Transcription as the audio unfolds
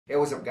Hey,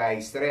 what's up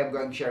guys? Today I'm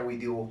going to share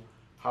with you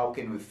how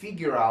can we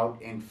figure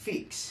out and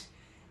fix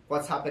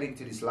what's happening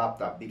to this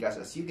laptop, because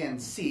as you can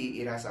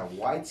see, it has a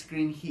white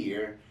screen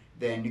here,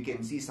 then you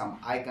can see some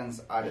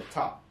icons at the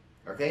top.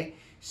 Okay,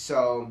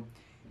 so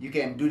you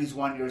can do this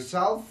one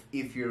yourself.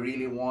 If you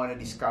really want to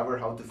discover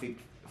how to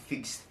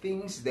fix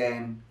things,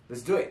 then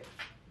let's do it.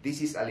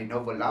 This is a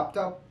Lenovo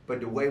laptop, but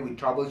the way we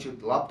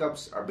troubleshoot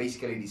laptops are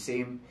basically the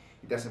same.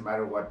 It doesn't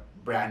matter what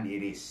brand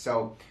it is.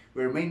 So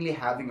we're mainly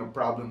having a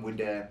problem with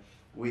the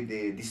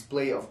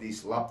display of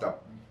this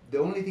laptop. The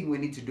only thing we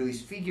need to do is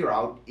figure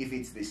out if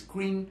it's the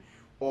screen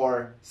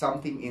or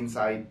something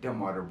inside the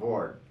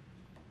motherboard.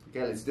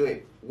 Okay, let's do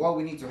it. What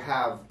we need to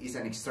have is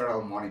an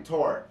external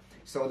monitor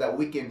so that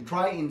we can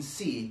try and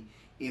see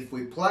if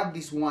we plug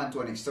this one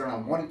to an external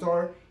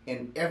monitor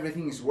and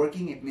everything is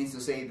working. It means to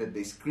say that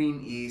the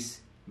screen is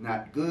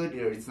not good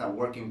or it's not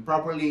working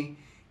properly,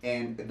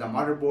 and the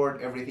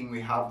motherboard, everything we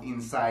have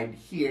inside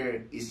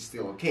here is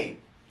still okay.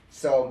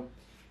 So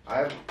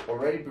I've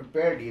already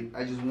prepared it.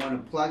 I just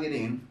want to plug it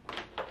in.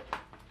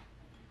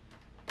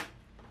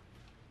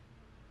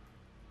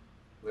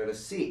 Let us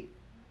see.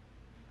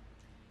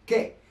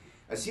 Okay,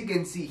 as you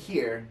can see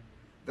here,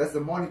 that's the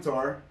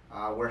monitor.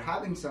 We're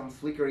having some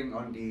flickering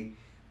on the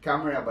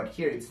camera, but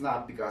here it's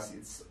not because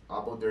it's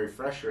about the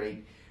refresh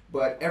rate.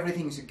 But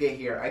everything's okay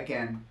here. I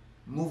can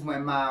move my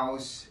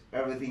mouse,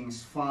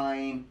 everything's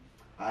fine.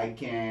 I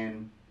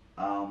can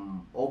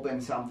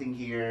open something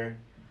here.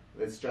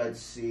 Let's try to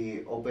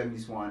see, open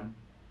this one.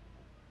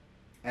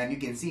 And you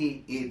can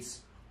see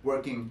it's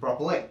working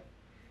properly.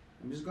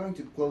 I'm just going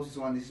to close this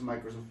one. This is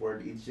Microsoft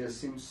Word. It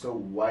just seems so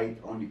white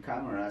on the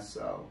camera.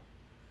 So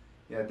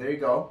yeah, there you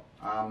go.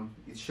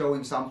 It's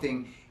showing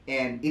something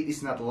and it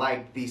is not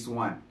like this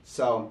one.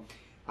 So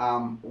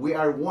we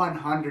are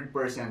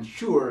 100%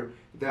 sure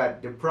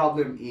that the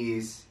problem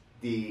is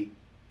the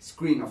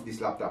screen of this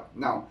laptop.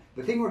 Now,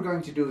 the thing we're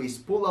going to do is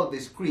pull out the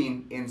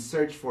screen and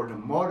search for the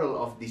model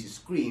of this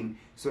screen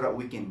so that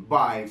we can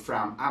buy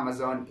from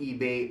Amazon,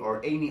 eBay,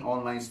 or any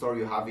online store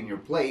you have in your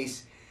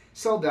place,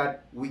 so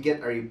that we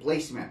get a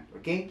replacement.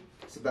 Okay,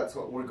 so that's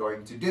what we're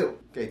going to do.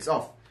 Okay, it's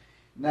off.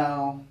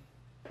 Now,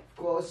 of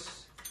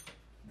course,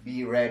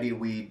 be ready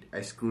with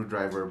a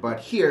screwdriver. But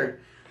here's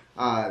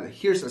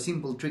a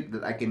simple trick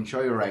that I can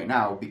show you right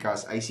now,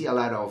 because I see a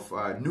lot of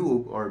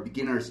noob or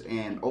beginners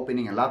and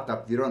opening a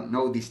laptop. They don't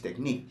know this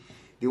technique.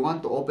 They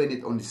want to open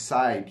it on the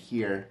side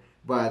here,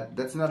 but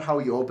that's not how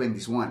you open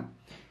this one.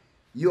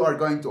 You are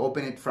going to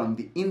open it from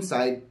the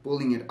inside,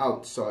 pulling it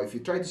out. So if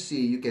you try to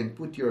see, you can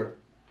put your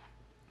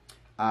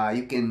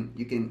you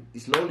can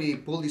slowly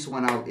pull this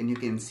one out, and you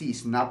can see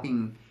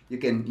snapping. You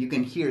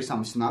can hear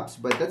some snaps,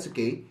 but that's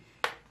okay.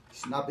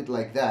 Snap it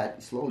like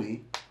that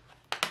slowly,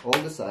 all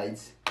the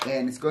sides,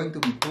 and it's going to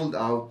be pulled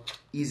out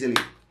easily.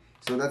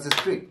 So that's a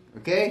trick.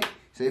 Okay,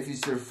 so if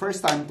it's your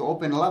first time to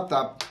open a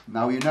laptop,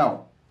 now you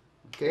know.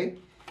 Okay,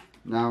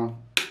 now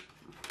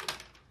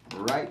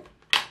right.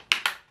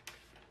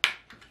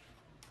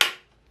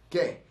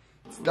 Okay,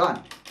 it's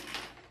done.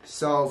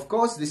 So of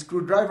course the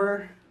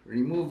screwdriver,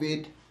 remove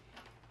it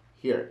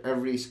here,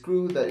 every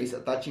screw that is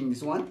attaching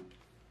this one.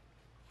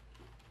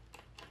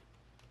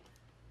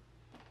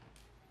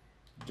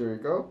 There you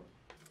go.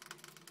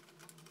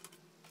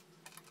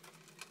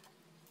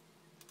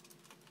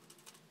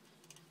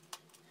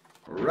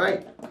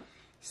 Alright,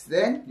 so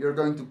then you're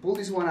going to pull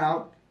this one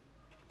out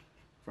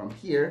from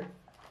here.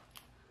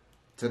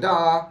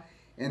 Ta-da!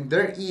 And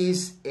there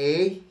is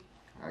a,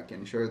 I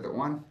can show you that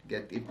one,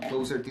 get it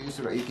closer to you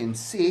so that you can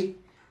see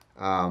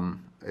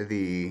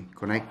the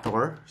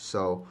connector.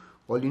 So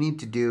all you need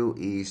to do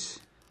is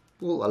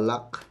pull a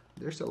lock.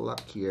 There's a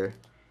lock here.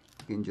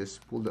 You can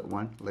just pull that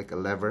one like a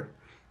lever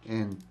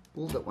and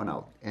pull that one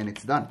out, and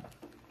it's done.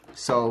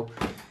 So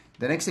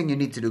the next thing you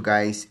need to do,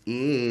 guys,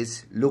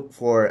 is look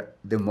for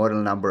the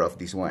model number of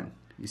this one.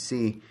 You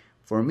see,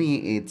 for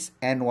me, it's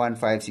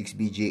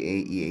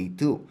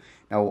N156BJAEA2.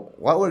 Now,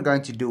 what we're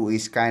going to do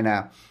is kind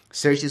of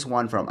search this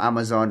one from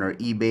Amazon or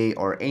eBay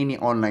or any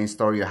online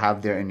store you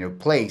have there in your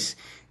place.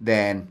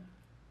 Then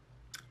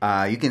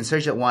you can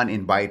search that one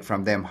and buy it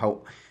from them.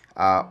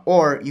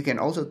 Or you can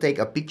also take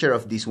a picture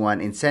of this one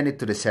and send it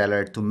to the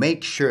seller to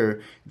make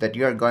sure that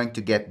you are going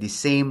to get the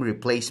same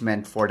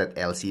replacement for that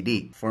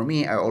LCD. For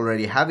me, I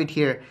already have it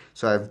here,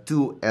 so I have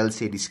two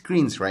LCD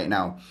screens right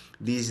now.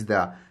 This is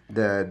the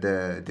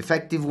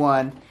defective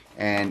one,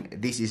 and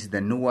this is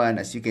the new one.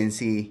 As you can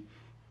see,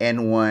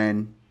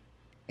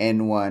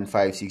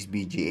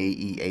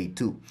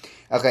 N156BJAEA2.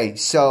 Okay,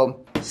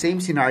 so same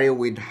scenario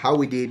with how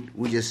we did.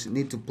 We just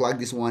need to plug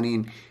this one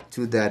in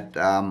to that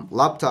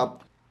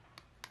laptop.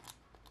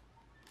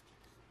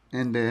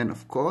 And then,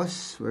 of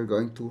course, we're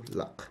going to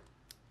lock.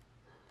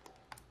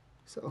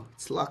 So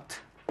it's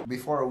locked.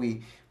 Before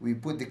we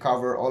put the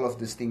cover, all of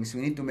these things, we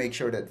need to make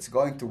sure that it's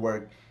going to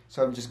work.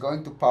 So I'm just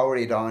going to power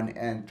it on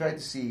and try to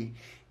see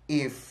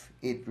if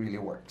it really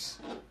works.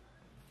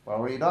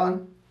 Power it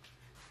on.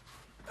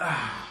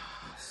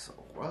 So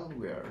while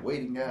we are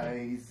waiting,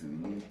 guys, we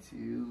need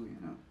to,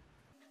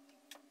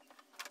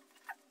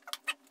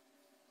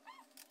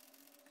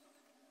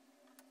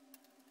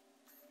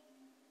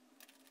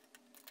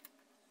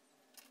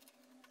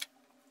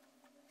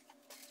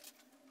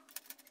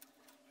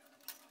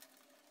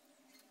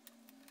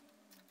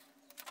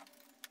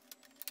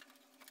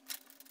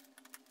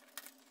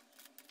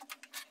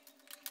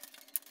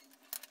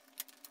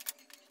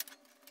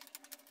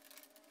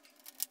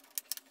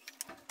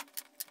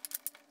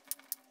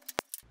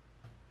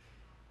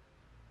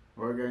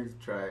 going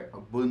to try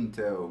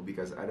Ubuntu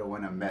because I don't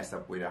want to mess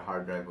up with the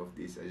hard drive of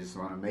this. I just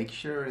want to make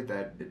sure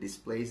that the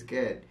display is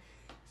good.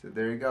 So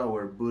there you go,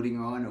 we're booting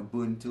on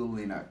Ubuntu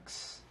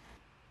Linux.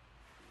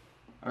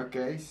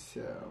 Okay,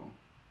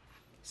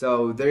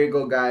 so there you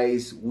go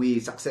guys, we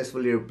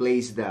successfully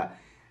replaced the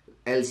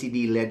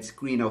LCD LED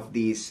screen of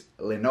this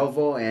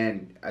Lenovo,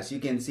 and as you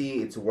can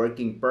see, it's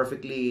working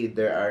perfectly.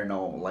 There are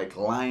no like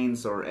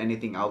lines or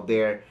anything out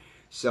there.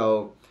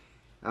 So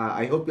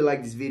I hope you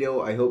like this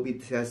video. I hope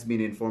it has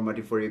been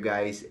informative for you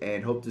guys,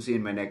 and hope to see you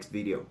in my next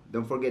video.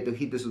 Don't forget to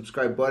hit the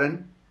subscribe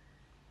button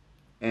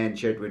and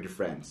share it with your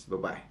friends. Bye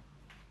bye.